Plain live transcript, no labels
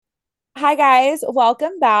Hi guys,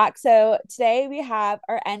 welcome back. So today we have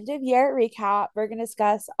our end of year recap. We're going to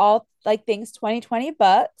discuss all like things 2020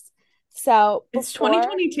 books. So It's before,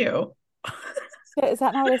 2022. is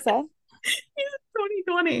that not what I said? It's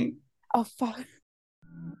 2020. Oh fuck.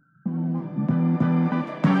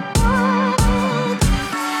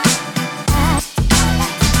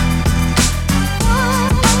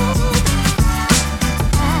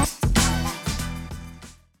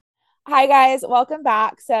 Hi guys, welcome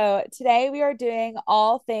back. So today we are doing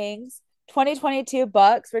all things 2022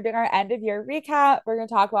 books. We're doing our end of year recap. We're going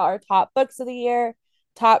to talk about our top books of the year,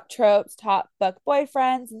 top tropes, top book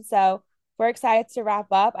boyfriends. And so we're excited to wrap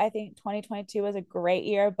up. I think 2022 was a great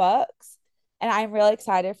year of books, and I'm really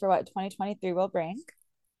excited for what 2023 will bring.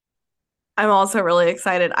 I'm also really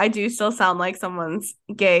excited. I do still sound like someone's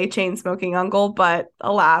gay chain smoking uncle, but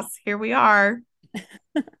alas, here we are.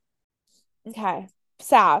 Okay.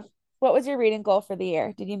 Sav, what was your reading goal for the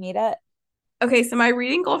year? Did you meet it? Okay, so my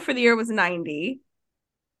reading goal for the year was 90.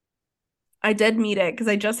 I did meet it because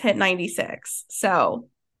I just hit 96. So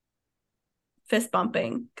fist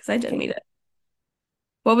bumping because I did Okay. meet it.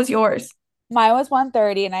 What was yours? Mine was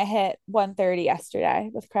 130 and I hit 130 yesterday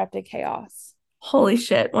with Cryptic Chaos. Holy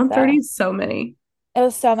shit, 130 So is so many. it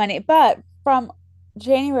was so many. But from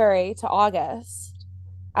January to August,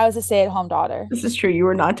 I was a stay-at-home daughter. This is true. You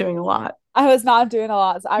were not doing a lot. I was not doing a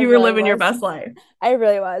lot. So I You were really living your was. best life. I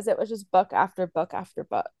really was. It was just book after book after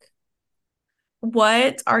book.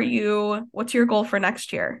 What's your goal for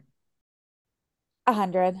next year?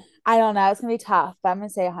 100. I don't know. It's gonna be tough, but I'm gonna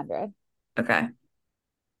say 100. Okay.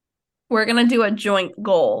 We're going to do a joint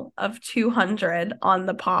goal of 200 on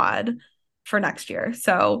the pod for next year.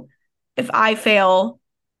 So if I fail,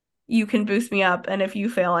 you can boost me up. And if you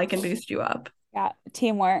fail, I can boost you up. Yeah,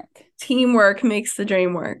 teamwork. Teamwork makes the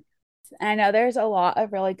dream work. And I know there's a lot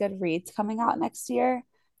of really good reads coming out next year.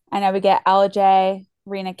 I know we get LJ,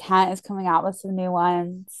 Rena Kent is coming out with some new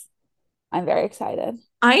ones. I'm very excited.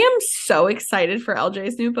 I am so excited for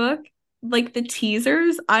LJ's new book. Like the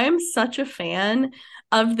teasers, I am such a fan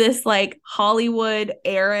of this like Hollywood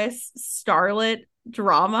heiress starlet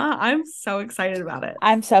drama. I'm so excited about it.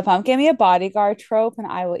 I'm so pumped. Give me a bodyguard trope and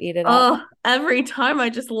I will eat it up. Oh, every time I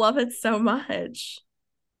just love it so much.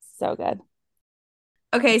 So good.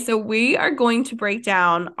 Okay, so we are going to break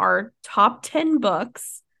down our top 10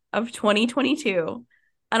 books of 2022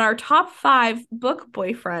 and our top five book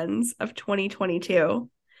boyfriends of 2022.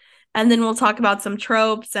 And then we'll talk about some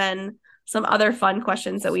tropes and some other fun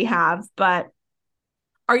questions that we have. But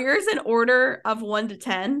are yours in order of 1 to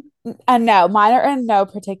 10? And no, mine are in no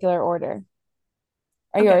particular order.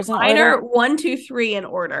 Are Okay, yours in mine order? are 1, 2, 3 in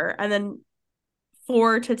order. And then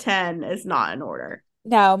 4 to 10 is not in order.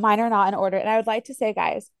 No, mine are not in order. And I would like to say,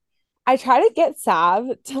 guys, I try to get Sav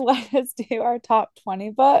to let us do our top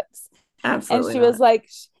 20 books. And Absolutely she was not. like,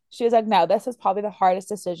 no, this is probably the hardest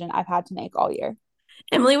decision I've had to make all year.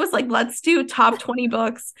 Emily was like, let's do top 20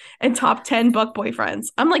 books and top 10 book boyfriends.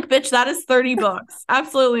 I'm like, bitch, that is 30 books.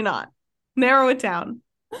 Absolutely not. Narrow it down.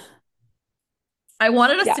 I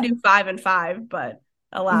wanted us to Yeah, do five and five, but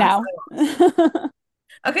alas, no. I lost.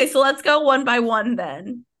 Okay, so let's go one by one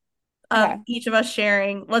then, of Okay. each of us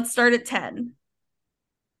sharing. Let's start at 10.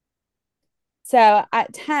 So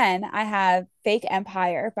at 10, I have Fake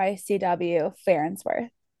Empire by C.W. Farnsworth.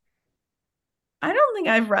 I don't think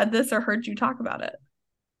I've read this or heard you talk about it.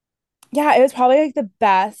 Yeah, it was probably like the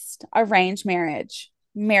best arranged marriage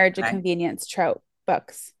of Okay. convenience trope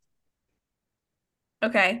books.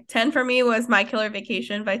 Okay. 10 for me was My Killer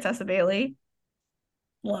Vacation by Tessa Bailey.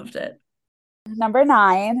 Loved it. Number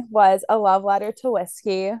 9 was A Love Letter to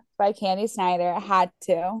Whiskey by Candy Snyder. I had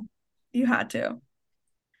to. You had to.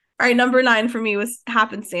 All right, number 9 for me was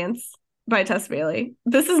Happenstance by Tessa Bailey.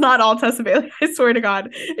 This is not all Tessa Bailey, I swear to God.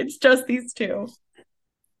 It's just these two.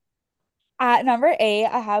 At number 8,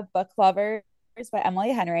 I have Book Lovers by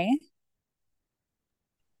Emily Henry.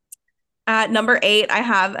 At number 8, I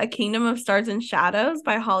have A Kingdom of Stars and Shadows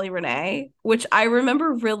by Holly Renee, which I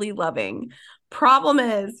remember really loving. Problem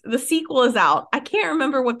is, the sequel is out. I can't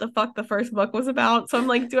remember what the fuck the first book was about. So I'm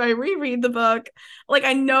like, do I reread the book? Like,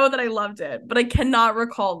 I know that I loved it, but I cannot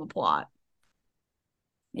recall the plot.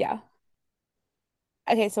 Yeah.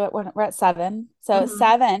 Okay, so we're at 7. So Mm-hmm.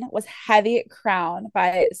 7 was Heavy Crown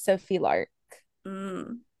by Sophie Lark.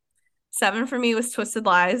 Mm. 7 for me was Twisted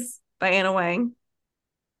Lies by Anna Wang.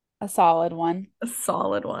 A solid one. A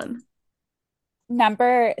solid one.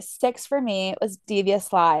 Number 6 for me was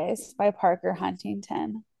Devious Lies by Parker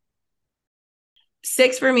Huntington.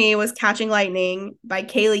 6 for me was Catching Lightning by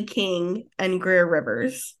Kaylee King and Greer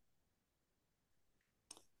Rivers.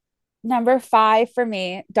 Number 5 for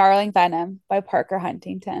me, Darling Venom by Parker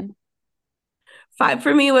Huntington. 5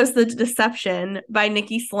 for me was The Deception by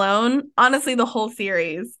Nikki Sloan. Honestly, the whole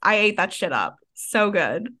series, I ate that shit up. So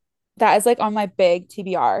good. That is like on my big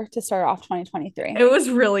TBR to start off 2023. It was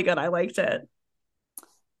really good. I liked it.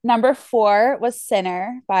 Number 4 was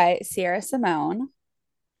Sinner by Sierra Simone.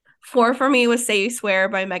 4 for me was Say You Swear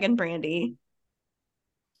by Megan Brandy.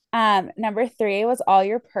 Number 3 was All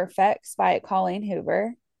Your Perfects by Colleen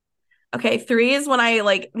Hoover. Okay, 3 is when I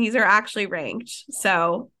like these are actually ranked.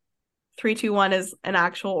 So 3, 2, 1 is an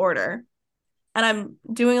actual order. And I'm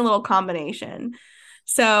doing a little combination.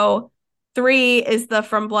 So 3 is the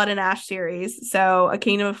From Blood and Ash series. So A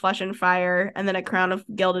Kingdom of Flesh and Fire, and then A Crown of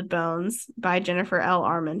Gilded Bones by Jennifer L.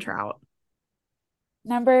 Armentrout.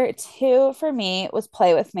 Number 2 for me was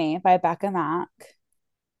Play With Me by Becca Mack.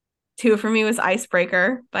 2 for me was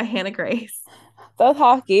Icebreaker by Hannah Grace. Both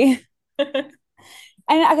hockey.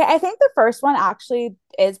 And okay, I think the first one actually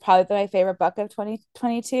is probably my favorite book of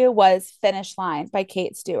 2022 was Finish Line by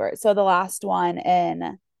Kate Stewart. So the last one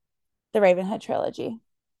in the Ravenhood trilogy.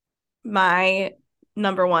 My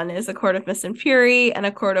number 1 is A Court of Mist and Fury and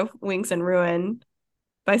A Court of Wings and Ruin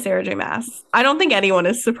by Sarah J. Maas. I don't think anyone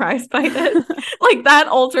is surprised by this. Like that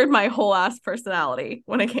altered my whole ass personality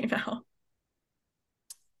when it came out.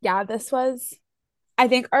 Yeah, this was, I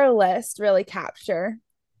think our list really capture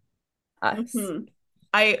us. Mm-hmm.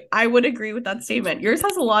 I would agree with that statement. Yours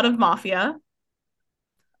has a lot of mafia.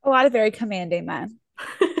 A lot of very commanding men.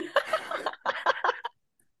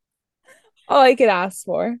 All I could ask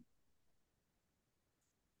for.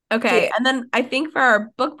 Okay, and then I think for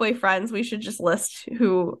our book boyfriends, we should just list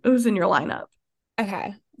who's in your lineup.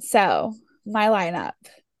 Okay, so my lineup: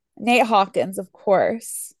 Nate Hawkins, of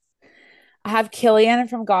course. I have Killian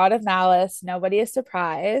from God of Malice. Nobody is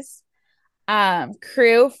surprised.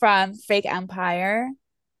 Crew from Fake Empire.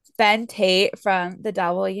 Ben Tate from The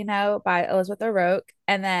Devil, by Elizabeth O'Rourke.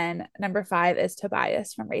 And then number 5 is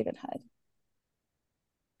Tobias from Ravenhood.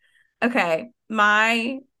 Okay,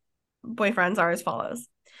 my boyfriends are as follows.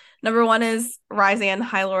 Number 1 is Rysand,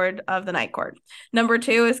 High Lord of the Night Court. Number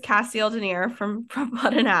 2 is Castiel Denier from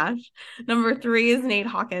Blood and Ash. Number 3 is Nate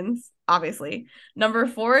Hawkins, obviously. Number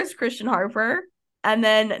 4 is Christian Harper. And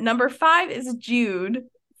then number 5 is Jude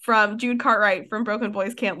Cartwright from Broken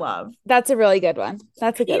Boys Can't Love. That's a really good one.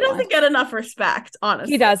 He doesn't get enough respect,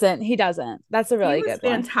 honestly. He doesn't. That's a really good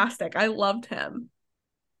one. Fantastic. I loved him.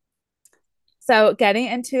 So getting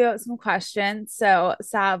into some questions. So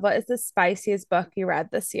Sav, what is the spiciest book you read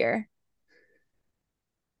this year?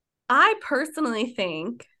 I personally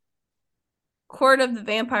think Court of the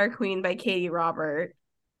Vampire Queen by Katie Robert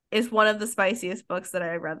is one of the spiciest books that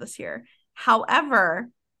I read this year. However,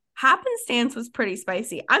 Happenstance was pretty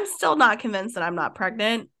spicy. I'm still not convinced that I'm not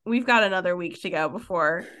pregnant. We've got another week to go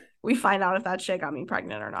before we find out if that shit got me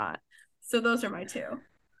pregnant or not. So those are my 2.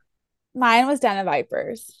 Mine was Den of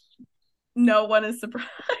Vipers. No one is surprised.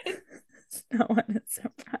 No one is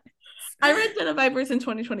surprised. I read Den of Vipers in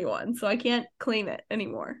 2021, so I can't claim it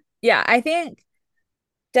anymore. Yeah, I think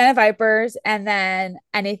Den of Vipers and then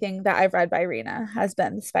anything that I've read by Rena has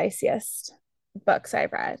been the spiciest books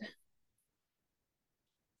I've read.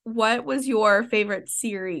 What was your favorite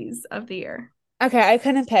series of the year? Okay, I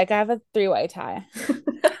couldn't pick. I have a 3-way tie.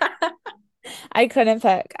 I couldn't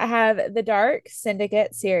pick. I have the Dark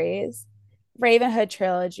Syndicate series, Ravenhood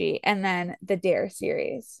trilogy, and then the Dare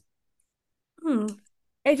series.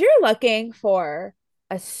 If you're looking for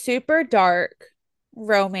a super dark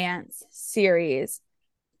romance series,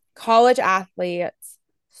 college athletes,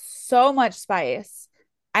 so much spice,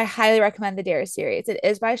 I highly recommend the Dare series. It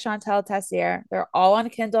is by Chantal Tessier. They're all on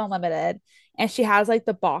Kindle Unlimited, and she has like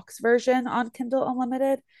the box version on Kindle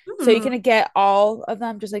Unlimited, so you can get all of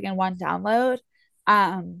them just like in one download.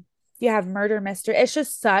 You have Murder Mystery. It's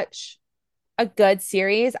just such a good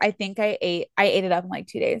series. I think I ate it up in like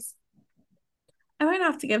 2 days. I might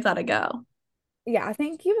have to give that a go. Yeah, I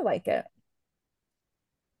think you would like it.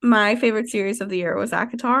 My favorite series of the year was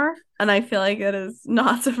ACOTAR, and I feel like it is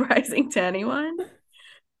not surprising to anyone.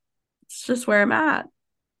 It's just where I'm at.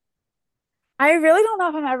 I really don't know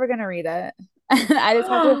if I'm ever gonna read it. And I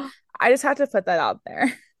just have to put that out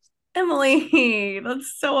there. Emily,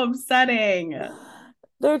 that's so upsetting.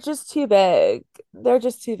 They're just too big. They're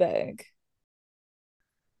just too big.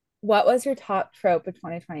 What was your top trope of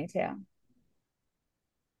 2022?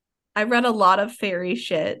 I read a lot of fairy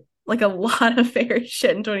shit, like a lot of fairy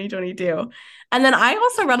shit in 2022. And then I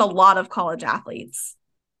also read a lot of college athletes.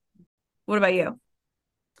 What about you?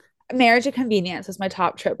 Marriage of Convenience was my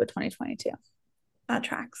top trope of 2022. That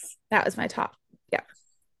tracks. That was my top. Yeah.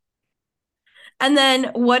 And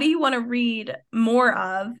then what do you want to read more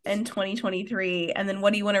of in 2023? And then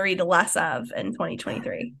what do you want to read less of in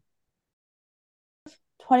 2023?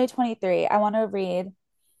 2023, I want to read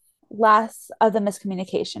less of the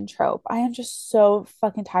miscommunication trope. I am just so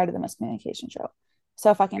fucking tired of the miscommunication trope.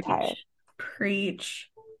 So fucking tired. Preach. Preach.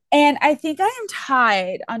 And I think I am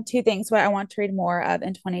tied on two things what I want to read more of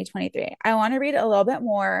in 2023. I want to read a little bit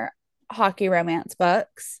more hockey romance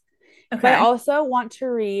books, but I Okay. also want to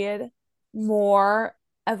read more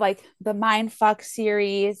of like the Mindfuck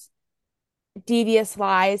series, Devious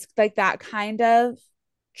Lies, like that kind of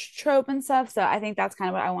trope and stuff. So I think that's kind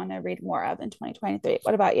of what I want to read more of in 2023.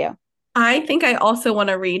 What about you? I think I also want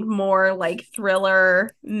to read more like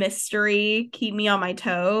thriller, mystery, keep me on my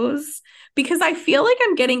toes because I feel like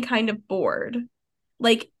I'm getting kind of bored.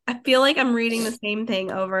 Like I feel like I'm reading the same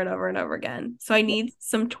thing over and over and over again. So I need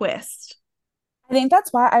some twist. I think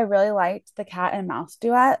that's why I really liked the cat and mouse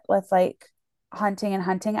duet with like Hunting and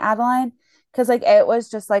Hunting Adeline. Cause like it was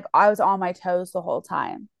just like I was on my toes the whole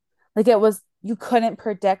time. Like it was, you couldn't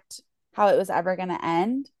predict how it was ever going to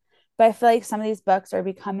end. But I feel like some of these books are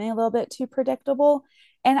becoming a little bit too predictable.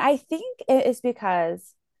 And I think it is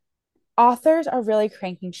because authors are really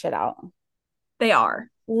cranking shit out They are.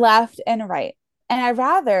 left and right. And I'd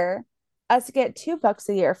rather us get 2 books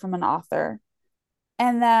a year from an author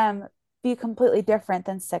and them be completely different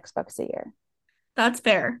than 6 books a year. That's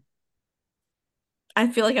fair. I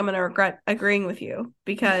feel like I'm going to regret agreeing with you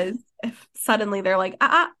because if suddenly they're like,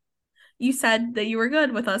 you said that you were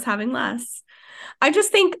good with us having less. I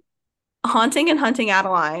just think Haunting and Hunting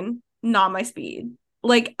Adeline, not my speed.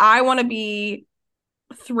 Like, I want to be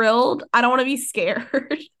thrilled. I don't want to be scared.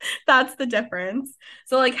 That's the difference.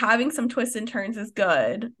 So, like, having some twists and turns is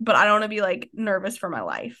good, but I don't want to be like nervous for my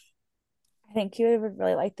life. I think you would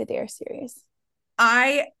really like the Dare series.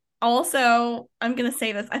 I also, I'm going to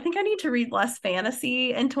say this. I think I need to read less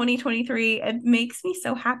fantasy in 2023. It makes me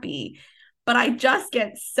so happy. But I just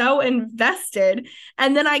get so invested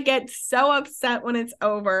and then I get so upset when it's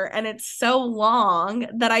over and it's so long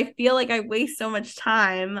that I feel like I waste so much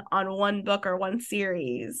time on one book or one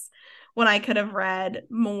series when I could have read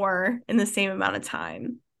more in the same amount of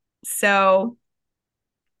time. So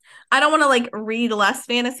I don't want to like read less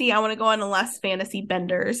fantasy. I want to go on a less fantasy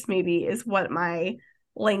benders, maybe is what my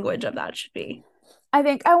language of that should be. I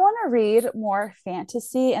think I want to read more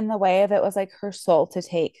fantasy in the way of it was like her soul to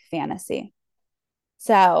take fantasy.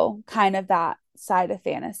 So, kind of that side of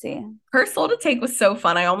fantasy. Her Soul to Take was so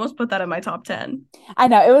fun. I almost put that in my top 10. I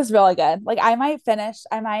know it was really good. Like, I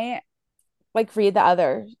might like read the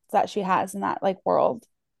others that she has in that like world.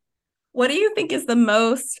 What do you think is the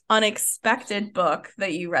most unexpected book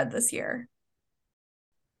that you read this year?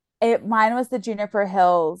 Mine was the Juniper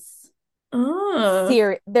Hills Oh,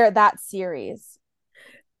 series. They're that series.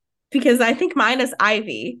 because I think mine is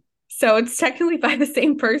Ivy. So it's technically by the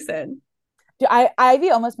same person.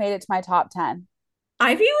 Ivy almost made it to my top 10.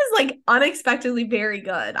 Ivy was like unexpectedly very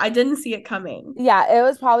good. I didn't see it coming. Yeah, it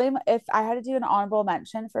was probably if I had to do an honorable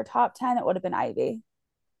mention for top 10, it would have been Ivy.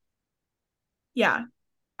 Yeah,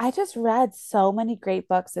 I just read so many great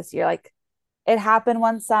books this year. Like It Happened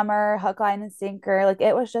One Summer, Hook, Line, and Sinker. Like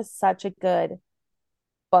it was just such a good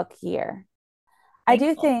book year. I do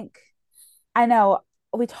thankful. think, I know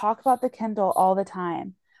we talk about the Kindle all the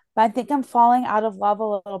time, but I think I'm falling out of love a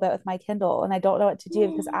little bit with my Kindle and I don't know what to do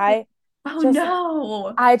because Oh just,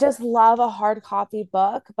 no. I just love a hard copy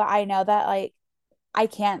book, but I know that like I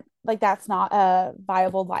can't, like, that's not a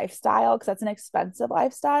viable lifestyle because that's an expensive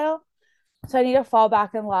lifestyle. So I need to fall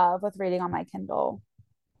back in love with reading on my Kindle.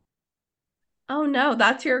 Oh no,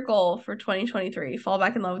 that's your goal for 2023. Fall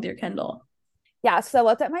back in love with your Kindle. Yeah, so I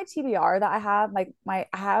looked at my TBR that I have, like I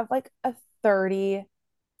have like a 30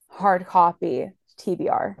 hard copy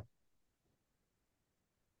TBR.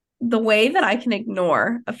 The way that I can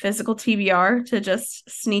ignore a physical TBR to just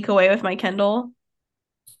sneak away with my Kindle,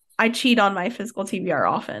 I cheat on my physical TBR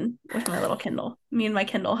often with my little Kindle. Me and my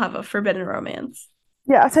Kindle have a forbidden romance.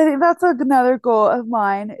 Yeah, so I think that's another goal of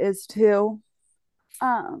mine is to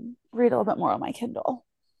read a little bit more on my Kindle.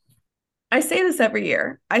 I say this every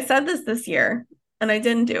year. I said this year and I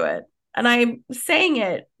didn't do it. And I'm saying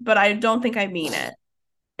it, but I don't think I mean it.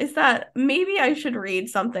 Is that maybe I should read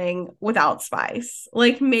something without spice?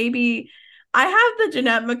 Like maybe I have the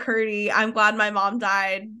Jeanette McCurdy, I'm glad my mom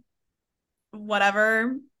died,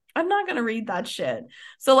 whatever. I'm not going to read that shit.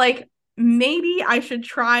 So, like, maybe I should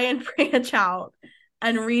try and branch out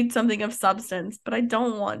and read something of substance, but I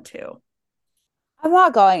don't want to. I'm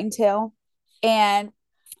not going to. And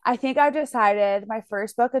I think I've decided my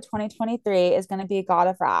first book of 2023 is going to be God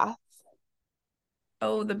of Wrath.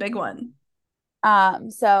 Oh, the big one.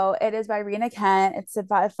 So it is by Rena Kent.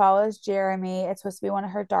 It follows Jeremy. It's supposed to be one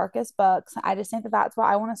of her darkest books. I just think that that's what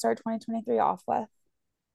I want to start 2023 off with.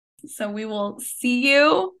 So we will see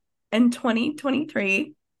you in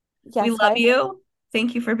 2023. We Yes, love guys. you.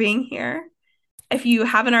 Thank you for being here. If you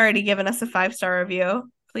haven't already given us a 5-star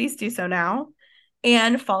review, please do so now.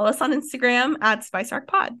 And follow us on Instagram at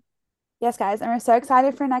SpiceRockPod. Yes, guys. And we're so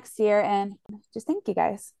excited for next year. And just thank you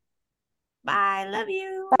guys. Bye. Love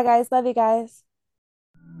you. Bye, guys. Love you guys.